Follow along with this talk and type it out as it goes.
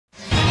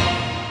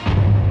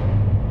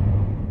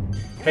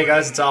Hey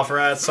guys, it's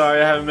Alpharat.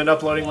 Sorry I haven't been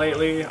uploading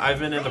lately. I've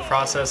been in the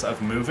process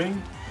of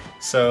moving,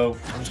 so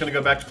I'm just gonna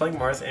go back to playing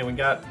Marth, and we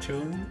got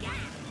Toon.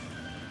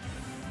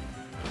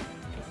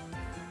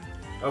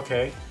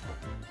 Okay.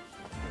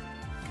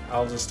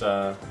 I'll just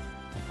poke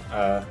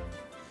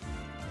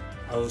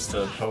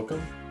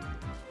him.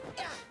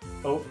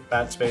 Oh,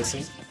 bad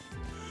spacing.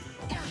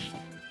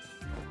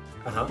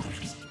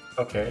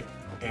 Okay,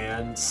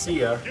 and see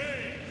ya.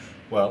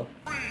 Well.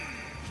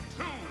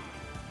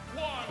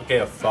 Okay,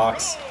 a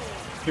fox.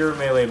 Pure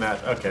melee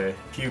match. Okay,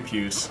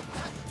 pew-pews.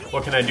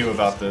 What can I do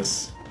about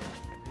this?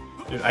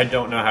 Dude, I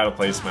don't know how to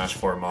play Smash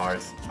 4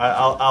 Marth.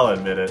 I'll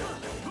admit it.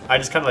 I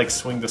just kind of like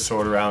swing the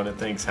sword around and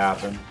things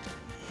happen.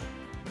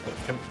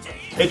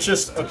 It's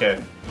just, okay.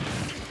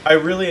 I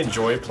really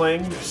enjoy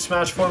playing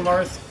Smash 4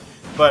 Marth,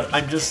 but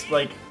I'm just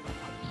like...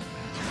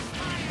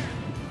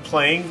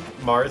 Playing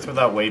Marth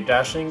without wave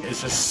dashing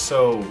is just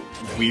so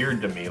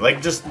weird to me.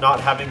 Like, just not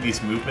having these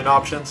movement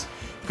options.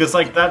 Because,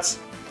 like,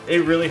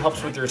 it really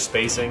helps with your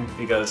spacing,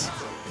 because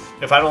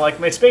if I don't like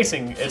my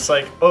spacing, it's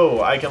like,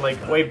 oh, I can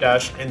like wave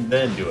dash and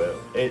then do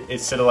it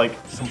instead of like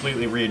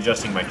completely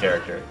readjusting my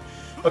character.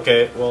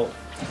 Okay, well,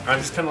 I'm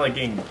just kind of like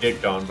getting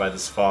dicked on by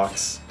this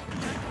fox.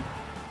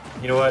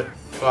 You know what,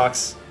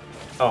 fox?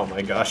 Oh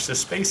my gosh, this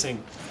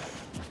spacing.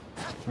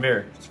 Come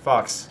here,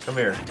 fox, come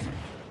here.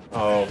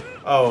 Oh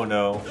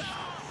no.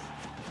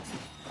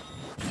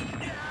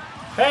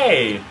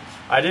 Hey,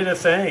 I did a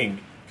thing.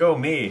 Go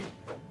me.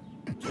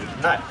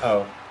 Not,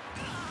 oh.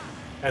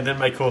 And then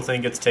my cool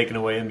thing gets taken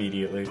away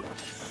immediately.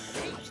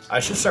 I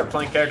should start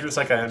playing characters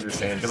like I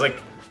understand, because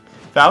like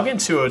Falcon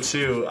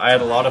 202 I had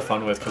a lot of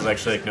fun with because I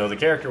actually like know the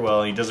character well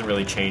and he doesn't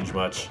really change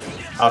much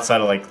outside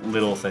of like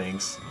little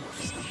things.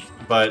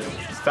 But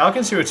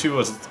Falcon 202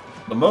 was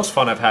the most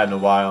fun I've had in a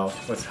while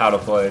with how to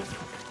play.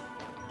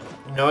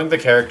 Knowing the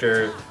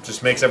character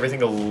just makes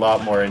everything a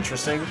lot more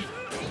interesting.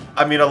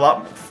 I mean, a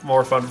lot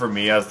more fun for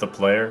me as the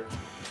player.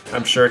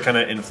 I'm sure it kind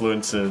of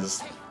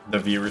influences the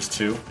viewers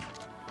too.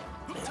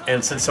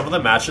 And since some of the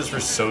matches were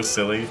so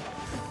silly,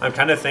 I'm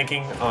kind of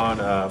thinking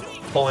on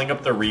pulling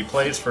up the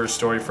replays for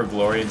Story for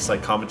Glory and just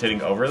like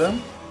commentating over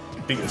them,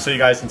 so you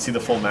guys can see the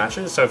full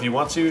matches. So if you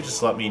want to,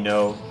 just let me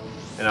know,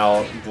 and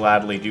I'll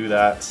gladly do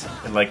that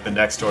in like the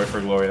next Story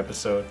for Glory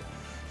episode.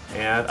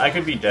 And I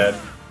could be dead.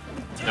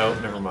 No,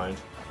 never mind.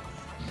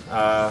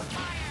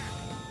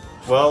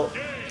 Well,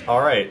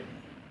 alright.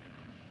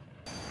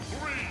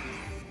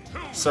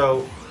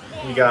 So,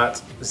 we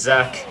got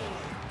Zach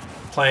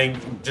playing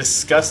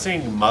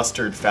Disgusting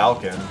Mustard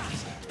Falcon.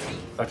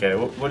 Okay,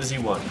 what does he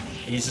want?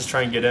 He's just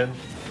trying to get in?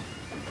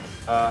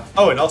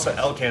 Oh, and also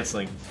L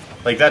canceling.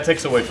 Like, that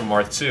takes away from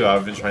Marth too.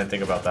 I've been trying to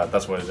think about that.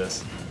 That's what it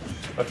is.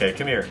 Okay,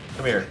 come here.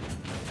 Come here.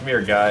 Come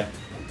here, guy.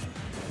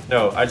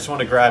 No, I just want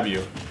to grab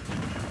you.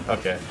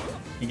 Okay.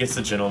 He gets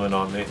the gentleman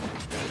on me.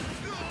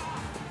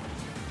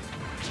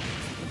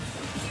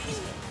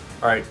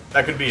 Alright,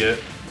 that could be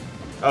it.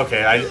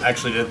 Okay, I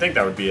actually didn't think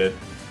that would be it.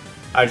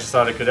 I just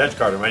thought I could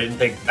edgeguard him. I didn't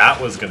think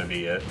that was gonna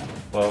be it.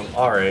 Well,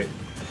 alright.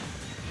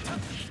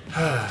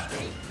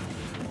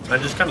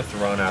 I'm just kind of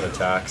throwing out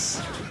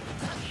attacks.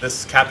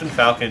 This Captain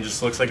Falcon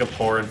just looks like a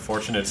poor,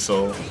 unfortunate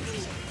soul.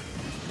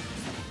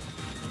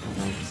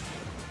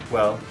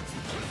 Well,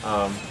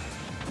 I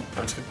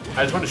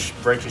just want to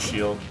break his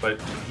shield, but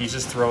he's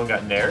just throwing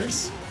at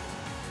nairs?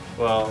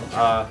 Well,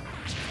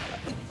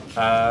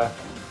 I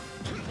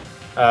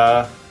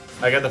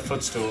got the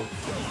footstool.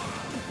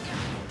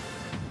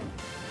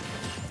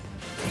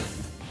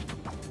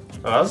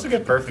 Oh, that was a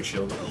good perfect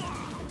shield.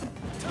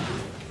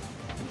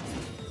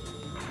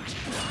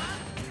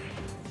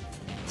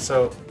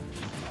 So,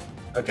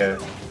 okay,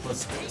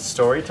 let's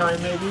story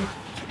time maybe?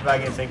 If I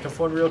can think of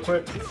one real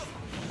quick.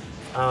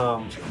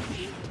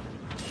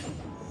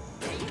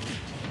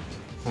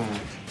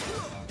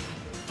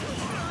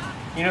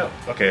 You know,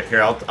 okay,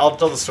 here, I'll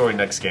tell the story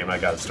next game. I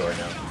got a story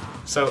now.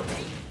 So,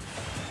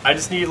 I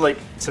just need, like,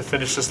 to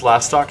finish this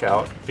last stock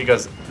out,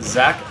 because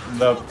Zach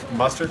the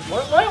Mustard...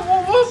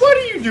 What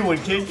are you doing,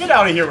 kid? Get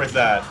out of here with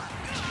that!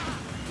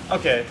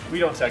 Okay, we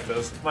don't tech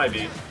those. Might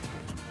be.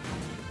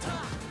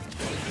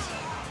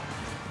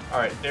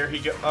 Alright, there he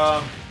go.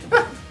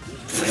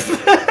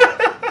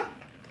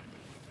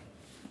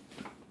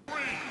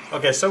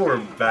 Okay, so we're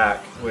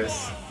back with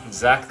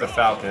Zach the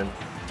Falcon.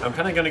 I'm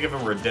kind of going to give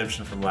him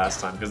redemption from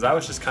last time, because that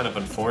was just kind of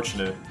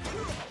unfortunate.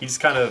 He just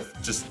kind of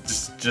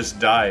just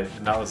died,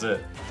 and that was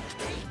it.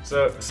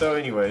 So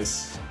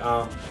anyways,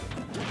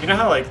 you know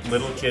how like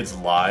little kids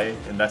lie,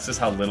 and that's just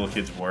how little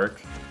kids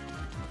work?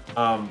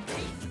 A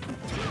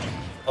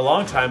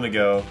long time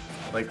ago,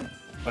 like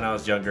when I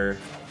was younger,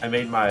 I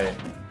made my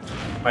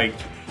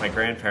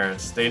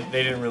grandparents, they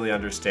didn't really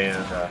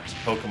understand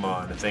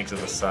Pokemon and things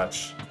of the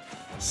such.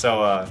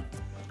 So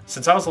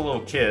since I was a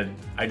little kid,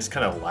 I just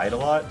kind of lied a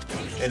lot,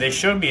 and they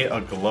showed me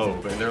a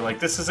globe, and they're like,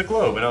 this is a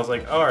globe, and I was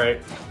like,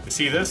 alright, you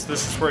see this?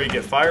 This is where you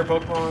get fire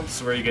Pokemon, this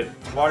is where you get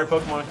water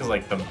Pokemon, because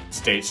like the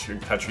states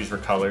and countries were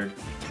colored.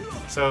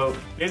 So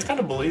they just kind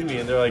of believed me,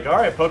 and they're like,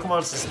 alright,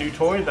 Pokemon's this new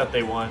toy that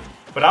they want,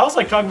 But I was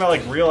like talking about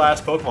like real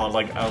ass Pokemon.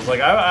 Like I was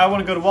like, I want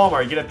to go to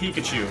Walmart, get a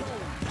Pikachu.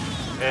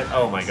 And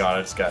oh my god,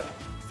 I just got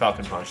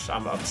Falcon Punched.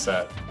 I'm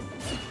upset.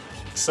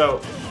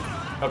 So,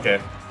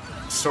 okay.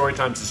 Story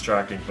time's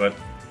distracting, but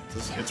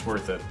it's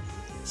worth it.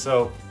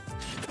 So,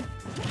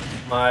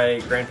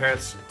 my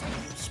grandparents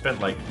spent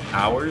like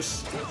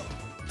hours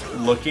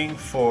looking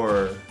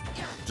for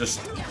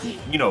just,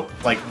 you know,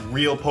 like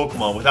real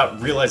Pokemon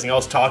without realizing I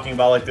was talking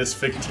about like this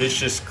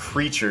fictitious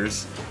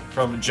creatures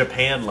from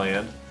Japan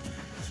land.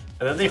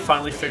 And then they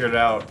finally figured it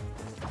out,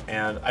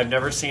 and I've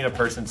never seen a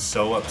person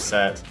so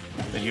upset.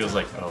 And he was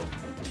like, oh.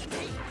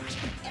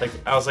 Like,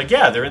 I was like,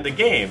 yeah, they're in the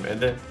game. And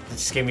then he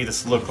just gave me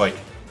this look like,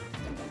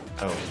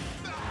 oh,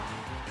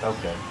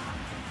 okay.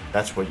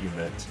 That's what you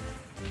meant.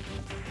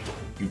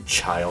 You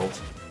child.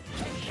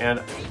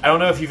 And I don't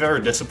know if you've ever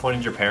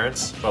disappointed your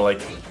parents, but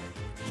like,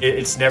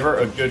 it's never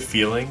a good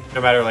feeling, no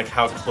matter like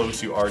how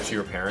close you are to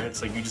your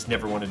parents. Like, you just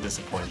never want to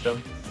disappoint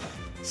them.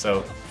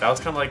 So that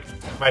was kind of like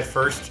my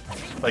first,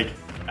 like,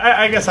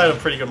 I guess I had a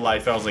pretty good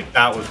life. I was like,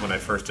 that was when I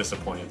first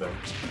disappointed them.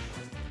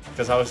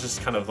 Because I was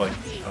just kind of like,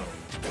 oh,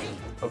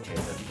 okay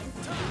then.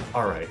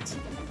 Alright.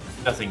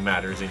 Nothing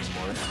matters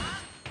anymore.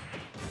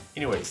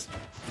 Anyways,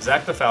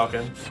 Zack the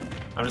Falcon.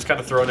 I'm just kind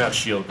of throwing out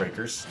shield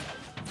breakers.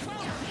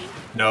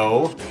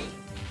 No.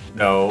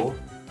 No.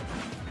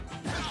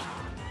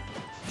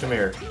 Come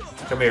here.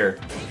 Come here.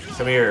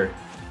 Come here.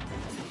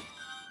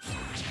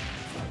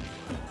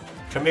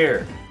 Come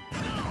here.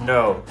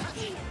 No.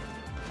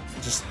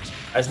 Just,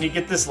 I just need to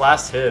get this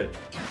last hit.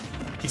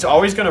 He's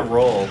always gonna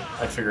roll.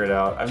 I figured it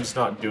out. I'm just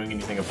not doing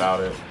anything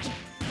about it.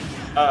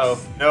 Uh-oh.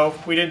 No,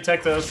 we didn't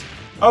tech those.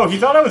 Oh, he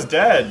thought I was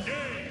dead.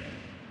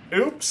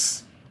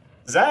 Oops.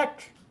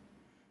 Zack.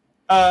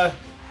 I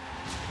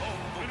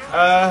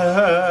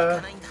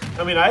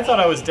mean, I thought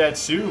I was dead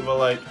too, but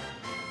like,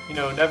 you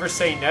know, never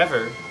say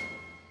never.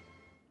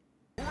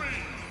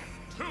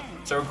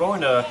 So we're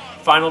going to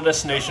Final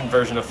Destination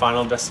version of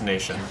Final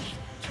Destination.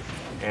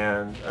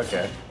 And,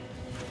 okay.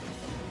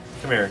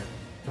 Come here.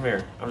 Come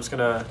here. I'm just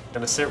gonna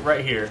sit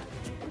right here.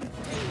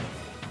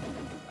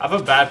 I have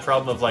a bad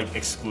problem of like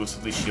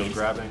exclusively shield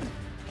grabbing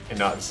and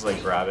not just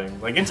like grabbing.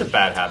 Like, it's a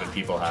bad habit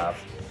people have.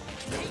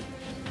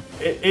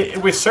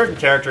 With certain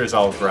characters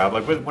I'll grab.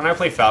 Like when I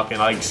play Falcon,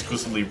 I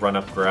exclusively run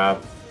up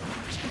grab.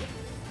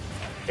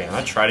 Damn,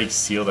 I tried to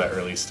seal that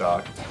early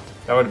stock.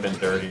 That would have been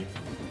dirty.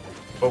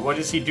 But what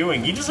is he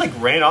doing? He just like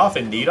ran off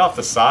and kneed off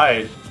the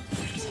side.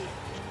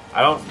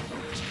 I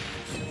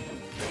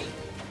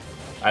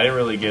didn't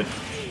really get...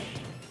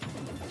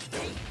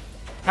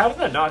 How did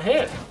that not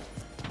hit?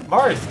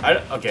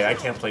 Marth! Okay, I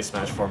can't play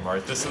Smash 4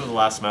 Marth. This is the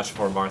last Smash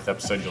 4 Marth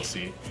episode you'll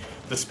see.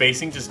 The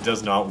spacing just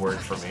does not work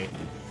for me.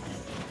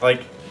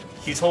 Like,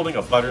 he's holding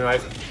a butter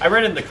knife. I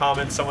read in the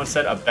comments, someone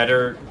said a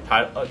better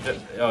title...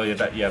 oh,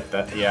 yeah, yeah,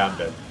 I'm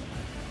dead.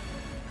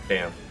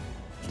 Damn.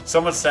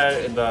 Someone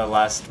said in the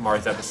last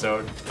Marth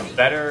episode, a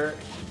better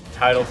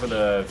title for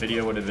the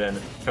video would have been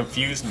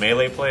Confused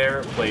Melee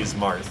Player Plays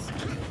Marth.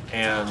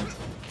 And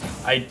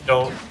I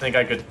don't think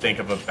I could think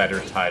of a better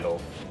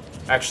title.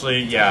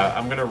 Actually, yeah,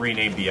 I'm gonna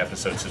rename the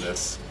episode to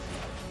this.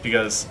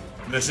 Because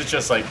this is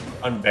just, like,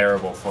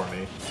 unbearable for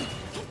me.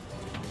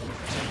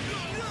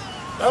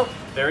 Oh,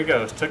 there he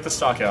goes. Took the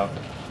stock out.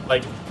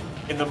 Like,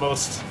 in the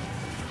most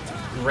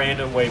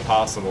random way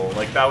possible.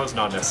 Like, that was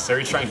not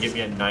necessary. He's trying to get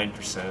me at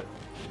 9%.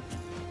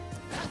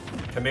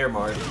 Come here,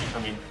 Marth.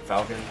 I mean,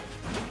 Falcon.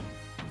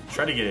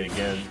 Try to get it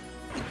again.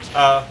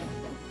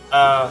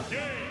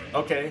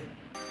 Okay.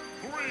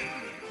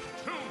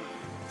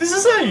 This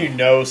is how you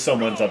know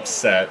someone's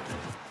upset.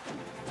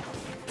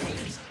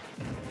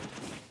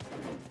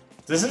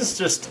 This is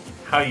just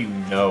how you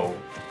know.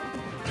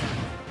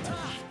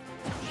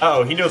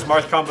 Uh-oh, he knows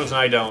Marth combos and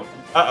I don't.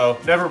 Uh-oh,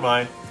 never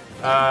mind.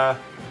 I'm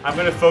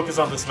gonna focus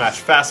on this match.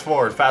 Fast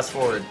forward, fast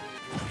forward.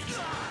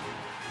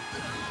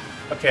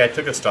 Okay, I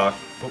took a stock.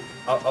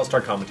 I'll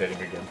start commentating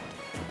again.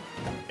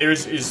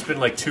 It's been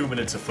like 2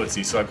 minutes of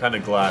footsie, so I'm kind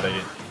of glad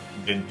I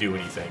didn't do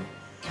anything.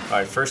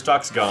 Alright, first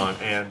stock's gone,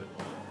 and...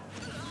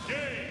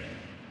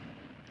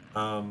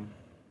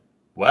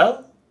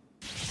 well?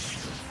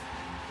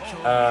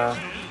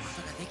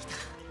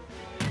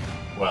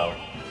 Well.